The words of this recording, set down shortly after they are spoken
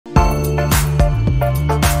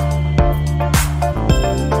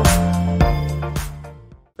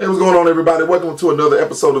everybody? Welcome to another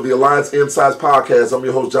episode of the Alliance Insights Podcast. I'm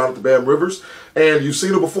your host, Jonathan Bam Rivers, and you've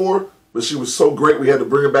seen her before, but she was so great we had to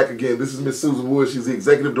bring her back again. This is Miss Susan Wood. She's the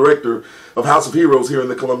Executive Director of House of Heroes here in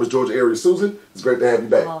the Columbus, Georgia area. Susan, it's great to have you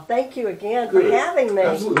back. Oh, thank you again for having me.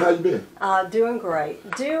 Absolutely. How you been? Doing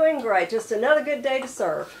great. Doing great. Just another good day to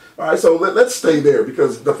serve. All right, so let's stay there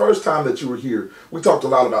because the first time that you were here, we talked a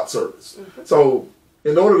lot about service. So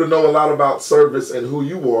in order to know a lot about service and who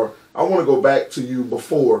you are, I want to go back to you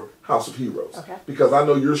before House of Heroes. Okay. Because I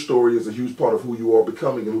know your story is a huge part of who you are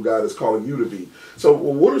becoming and who God is calling you to be. So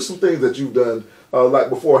what are some things that you've done, like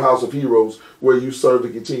before House of Heroes, where you serve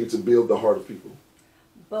and continue to build the heart of people?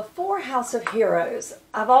 Before House of Heroes,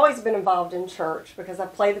 I've always been involved in church because I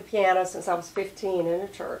played the piano since I was 15 in a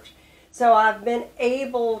church. So I've been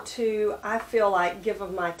able to, I feel like, give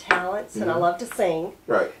of my talents, and I love to sing.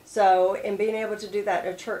 Right. So in being able to do that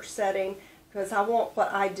in a church setting, because I want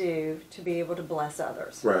what I do to be able to bless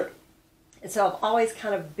others. Right. And so I've always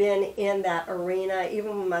kind of been in that arena,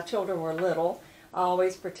 even when my children were little. I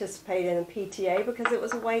always participated in PTA because it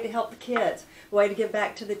was a way to help the kids, a way to give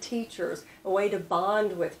back to the teachers, a way to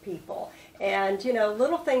bond with people. And, you know,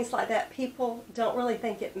 little things like that, people don't really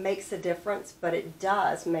think it makes a difference, but it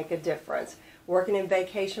does make a difference. Working in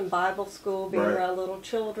Vacation Bible School, being around little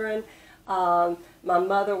children. My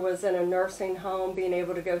mother was in a nursing home, being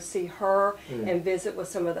able to go see her and visit with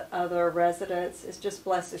some of the other residents. It just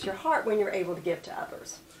blesses your heart when you're able to give to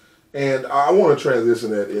others. And I want to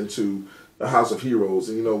transition that into the House of Heroes.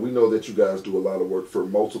 And, you know, we know that you guys do a lot of work for a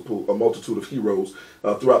multitude of heroes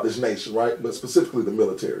throughout this nation, right? But specifically the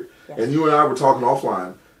military. Yes. And you and I were talking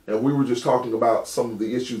offline, and we were just talking about some of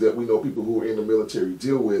the issues that we know people who are in the military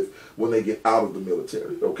deal with when they get out of the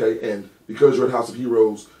military, okay? And because you're at House of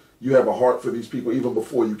Heroes, you have a heart for these people even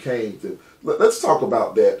before you came. Let's talk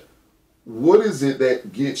about that. What is it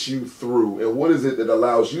that gets you through, and what is it that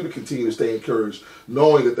allows you to continue to stay encouraged,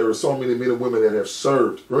 knowing that there are so many men and women that have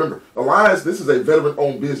served? Remember, Alliance, this is a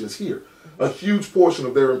veteran-owned business here. A huge portion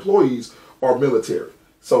of their employees are military.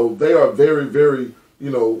 So they are very, very,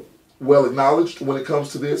 well acknowledged when it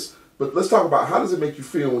comes to this. But let's talk about, how does it make you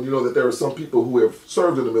feel when you know that there are some people who have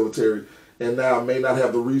served in the military and now may not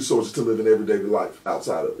have the resources to live an everyday life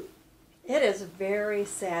outside of it? It is a very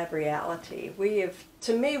sad reality. We've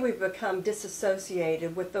become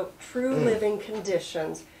disassociated with the true living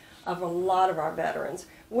conditions of a lot of our veterans.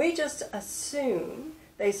 We just assume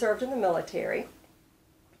they served in the military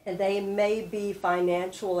and they may be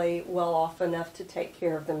financially well off enough to take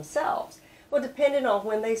care of themselves. Well, depending on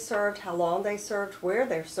when they served, how long they served, where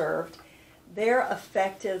they served, they're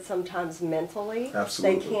affected sometimes mentally.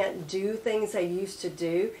 Absolutely. They can't do things they used to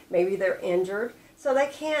do. Maybe they're injured, so they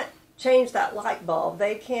can't change that light bulb.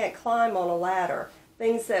 They can't climb on a ladder.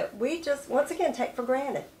 Things that we just, once again, take for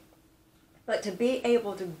granted. But to be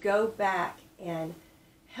able to go back and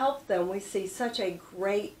help them, we see such a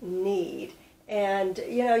great need. And,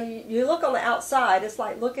 you look on the outside, it's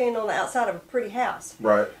like looking on the outside of a pretty house.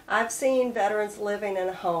 Right. I've seen veterans living in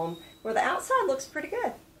a home where the outside looks pretty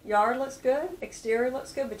good. Yard looks good, exterior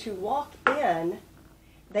looks good, but you walk in,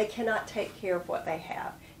 they cannot take care of what they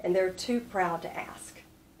have. And they're too proud to ask.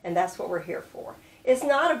 And that's what we're here for. It's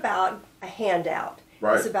not about a handout.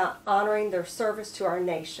 Right. It's about honoring their service to our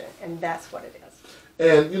nation, and that's what it is.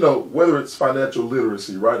 And, whether it's financial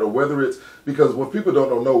literacy, right, or whether it's, because what people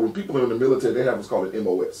don't know, when people are in the military, they have what's called an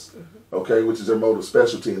MOS, okay, which is their mode of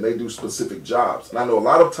specialty, and they do specific jobs. And I know a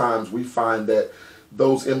lot of times we find that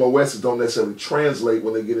those MOSs don't necessarily translate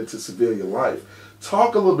when they get into civilian life.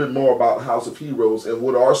 Talk a little bit more about House of Heroes and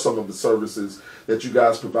what are some of the services that you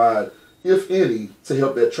guys provide, if any, to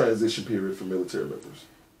help that transition period for military members?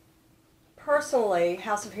 Personally,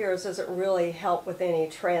 House of Heroes doesn't really help with any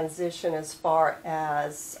transition as far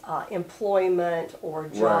as employment or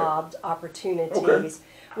job opportunities.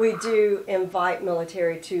 Okay. We do invite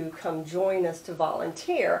military to come join us to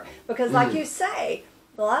volunteer because, like you say,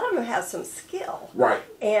 a lot of them have some skill. Right.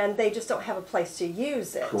 And they just don't have a place to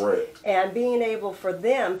use it. Correct. And being able for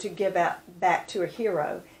them to give back to a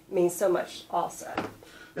hero means so much also.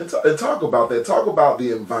 And talk about that. Talk about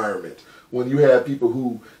the environment when you have people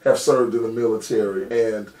who have served in the military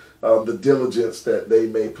and the diligence that they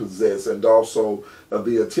may possess, and also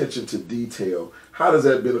the attention to detail. How does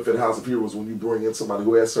that benefit House of Heroes when you bring in somebody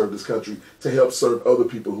who has served this country to help serve other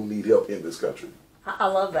people who need help in this country? I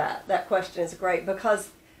love that. That question is great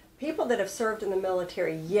because people that have served in the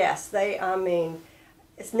military, yes,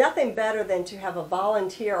 it's nothing better than to have a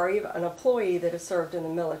volunteer or even an employee that has served in the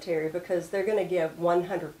military because they're going to give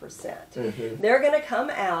 100%. They're going to come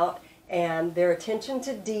out and their attention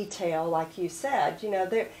to detail, like you said,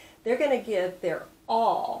 they're going to give their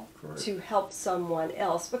all Correct. to help someone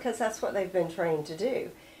else because that's what they've been trained to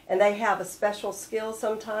do. And they have a special skill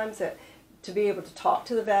sometimes to be able to talk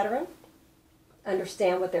to the veteran,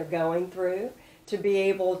 understand what they're going through, to be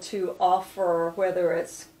able to offer, whether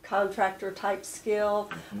it's contractor type skill,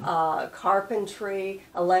 carpentry,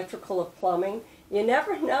 electrical or plumbing. You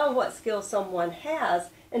never know what skill someone has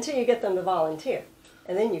until you get them to volunteer.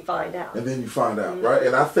 And then you find out. Right?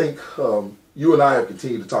 And I think you and I have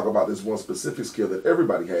continued to talk about this one specific skill that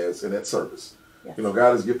everybody has, and that's service. Yes. You know,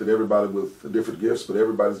 God has gifted everybody with different gifts, but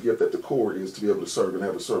everybody's gift at the core is to be able to serve and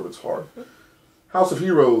have a servant's heart. House of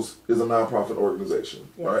Heroes is a nonprofit organization,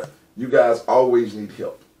 Yes. right? You guys always need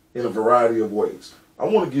help in a variety of ways. I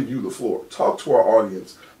want to give you the floor. Talk to our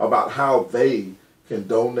audience about how they can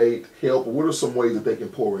donate, help. What are some ways that they can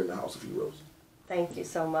pour in the House of Heroes? Thank you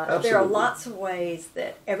so much. Absolutely. There are lots of ways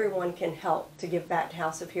that everyone can help to give back to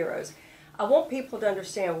House of Heroes. I want people to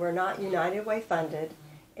understand we're not United Way funded,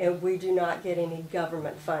 and we do not get any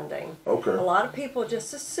government funding. Okay. A lot of people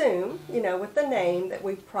just assume, you know, with the name that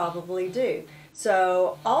we probably do.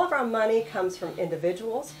 So all of our money comes from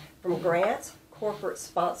individuals, from grants, corporate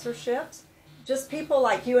sponsorships, just people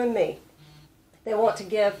like you and me. They want to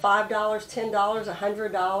give $5, $10,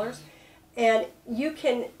 $100. And you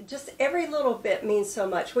can, just every little bit means so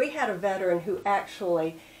much. We had a veteran who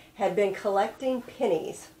actually had been collecting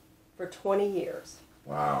pennies for 20 years.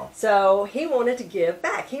 Wow. So he wanted to give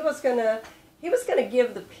back. He was gonna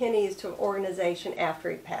give the pennies to an organization after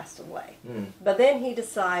he passed away. But then he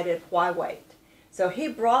decided, why wait? So he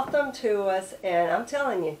brought them to us, and I'm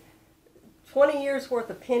telling you, 20 years worth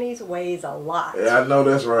of pennies weighs a lot. Yeah, I know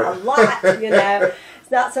that's right. A lot, you know.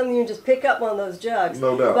 It's not something you can just pick up one of those jugs.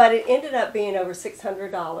 No doubt. But it ended up being over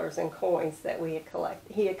 $600 in coins that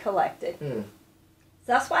he had collected. So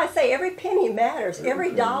that's why I say every penny matters.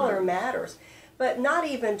 Every dollar matters. But not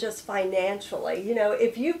even just financially. You know,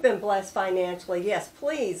 if you've been blessed financially, yes,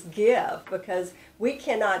 please give, because we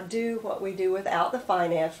cannot do what we do without the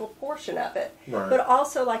financial portion of it. Right. But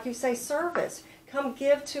also, like you say, service. Come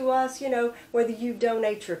give to us, you know, whether you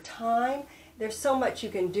donate your time. There's so much you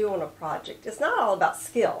can do on a project. It's not all about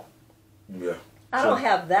skill. Yeah. I don't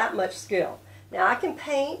have that much skill. Now, I can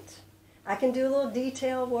paint. I can do a little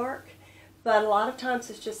detail work. But a lot of times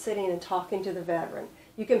it's just sitting and talking to the veteran.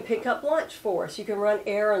 You can pick up lunch for us. You can run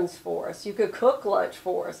errands for us. You could cook lunch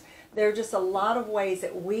for us. There are just a lot of ways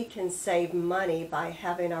that we can save money by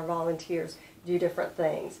having our volunteers do different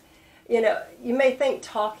things. You know, you may think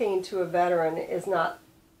talking to a veteran is not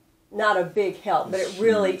a big help, but it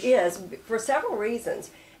really is for several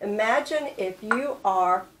reasons. Imagine if you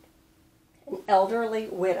are an elderly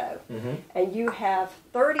widow and you have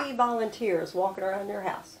 30 volunteers walking around your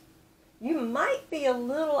house. You might be a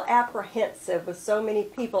little apprehensive with so many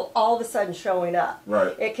people all of a sudden showing up.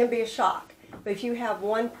 Right. It can be a shock. But if you have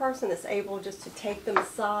one person that's able just to take them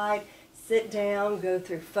aside, sit down, go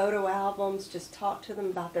through photo albums, just talk to them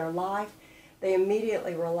about their life, they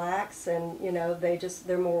immediately relax, and you know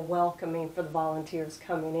they're more welcoming for the volunteers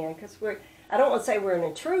coming in, because I don't want to say we're an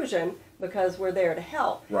intrusion, because we're there to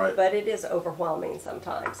help. Right. But it is overwhelming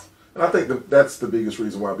sometimes. And I think that's the biggest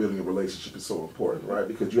reason why building a relationship is so important, right?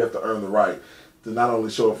 Because you have to earn the right to not only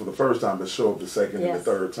show up for the first time, but show up the second and the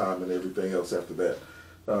third time and everything else after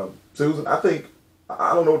that. Susan, I think,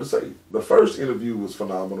 I don't know what to say. The first interview was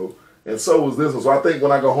phenomenal, and so was this one. So I think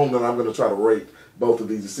when I go home, then I'm going to try to rate both of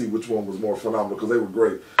these to see which one was more phenomenal, because they were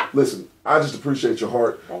great. Listen, I just appreciate your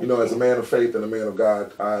heart. Thank you know, you. as a man of faith and a man of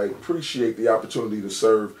God, I appreciate the opportunity to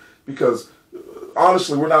serve, because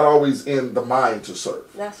honestly, we're not always in the mind to serve.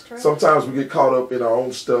 That's true. Sometimes we get caught up in our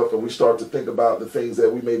own stuff, and we start to think about the things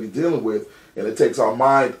that we may be dealing with, and it takes our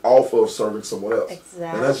mind off of serving someone else. Exactly.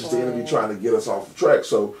 And that's just the enemy trying to get us off the track.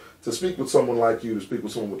 So to speak with someone like you, to speak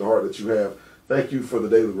with someone with the heart that you have, thank you for the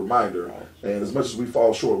daily reminder. And as much as we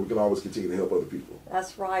fall short, we can always continue to help other people.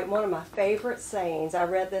 That's right. One of my favorite sayings, I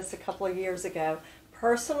read this a couple of years ago,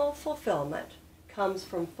 personal fulfillment comes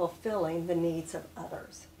from fulfilling the needs of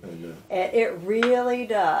others. Amen. And it really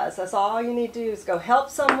does. That's all you need to do is go help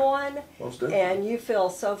someone, Most definitely. and you feel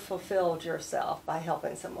so fulfilled yourself by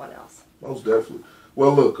helping someone else. Most definitely.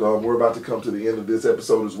 Well, look, we're about to come to the end of this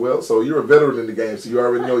episode as well. So you're a veteran in the game, so you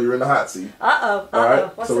already know you're in the hot seat. Uh-oh. All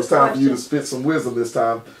right. What's So it's the time for you to question? spit some wisdom this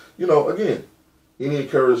time. You know, again, any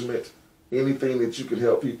encouragement, anything that you can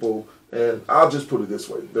help people. And I'll just put it this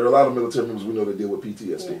way. There are a lot of military members we know that deal with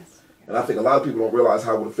PTSD. Yes. And I think a lot of people don't realize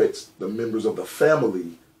how it affects the members of the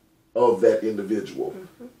family of that individual.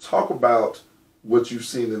 Talk about what you've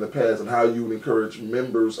seen in the past and how you would encourage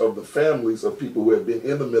members of the families of people who have been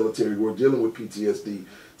in the military who are dealing with PTSD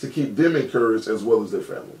to keep them encouraged as well as their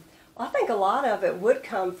family. I think a lot of it would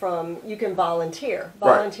come from you can volunteering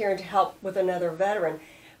Right. to help with another veteran.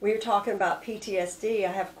 We were talking about PTSD.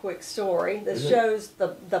 I have a quick story that shows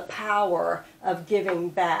the power of giving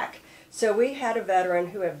back. So we had a veteran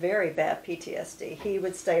who had very bad PTSD. He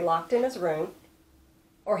would stay locked in his room,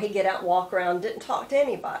 or he'd get out and walk around, didn't talk to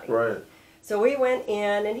anybody. Right. So we went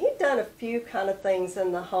in, and he'd done a few kind of things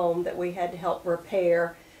in the home that we had to help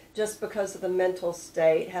repair just because of the mental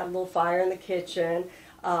state. Had a little fire in the kitchen,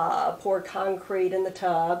 poured concrete in the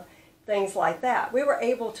tub, things like that. We were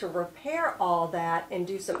able to repair all that and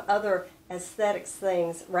do some other aesthetics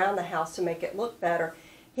things around the house to make it look better.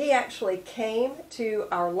 He actually came to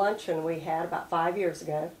our luncheon we had about 5 years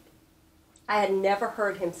ago. I had never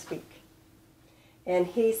heard him speak. And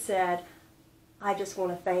he said, I just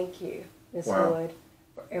want to thank you, Ms. Wow. Wood,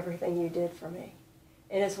 for everything you did for me.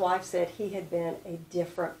 And his wife said he had been a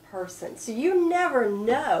different person. So you never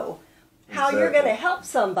know how you're Exactly. going to help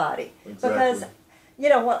somebody. Exactly. Because, you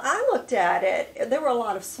know, when I looked at it, there were a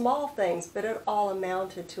lot of small things, but it all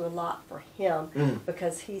amounted to a lot for him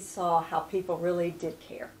because he saw how people really did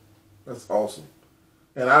care. That's awesome.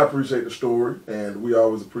 And I appreciate the story, and we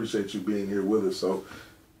always appreciate you being here with us. So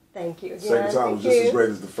Thank you. second time was just as great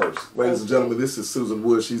as the first. Ladies and gentlemen, this is Susan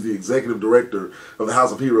Wood. She's the executive director of the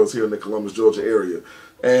House of Heroes here in the Columbus, Georgia area.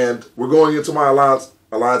 And we're going into my Alliance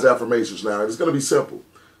affirmations now. And it's going to be simple.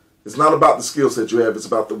 It's not about the skill set you have. It's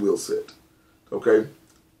about the will set. Okay?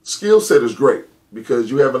 Skill set is great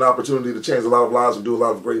because you have an opportunity to change a lot of lives and do a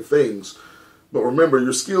lot of great things. But remember,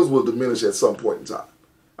 your skills will diminish at some point in time.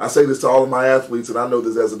 I say this to all of my athletes, and I know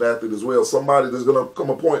this as an athlete as well. There's going to come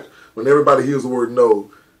a point when everybody hears the word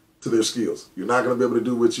no to their skills. You're not going to be able to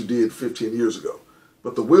do what you did 15 years ago.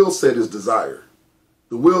 But the will set is desire.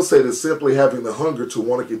 The will set is simply having the hunger to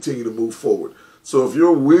want to continue to move forward. So if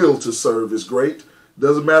your will to serve is great,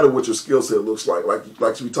 doesn't matter what your skill set looks like.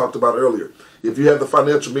 Like we talked about earlier. If you have the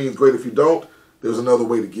financial means, great. If you don't, there's another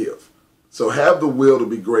way to give. So have the will to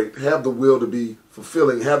be great. Have the will to be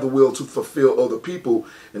fulfilling. Have the will to fulfill other people.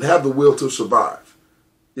 And have the will to survive.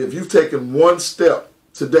 If you've taken one step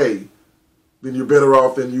today, then you're better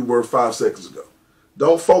off than you were 5 seconds ago.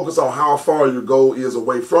 Don't focus on how far your goal is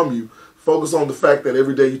away from you. Focus on the fact that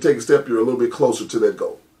every day you take a step, you're a little bit closer to that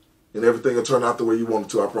goal. And everything will turn out the way you want it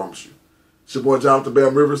to, I promise you. It's your boy, Jonathan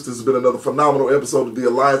Bam Rivers. This has been another phenomenal episode of the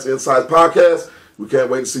Alliance Insights Podcast. We can't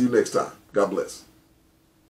wait to see you next time. God bless.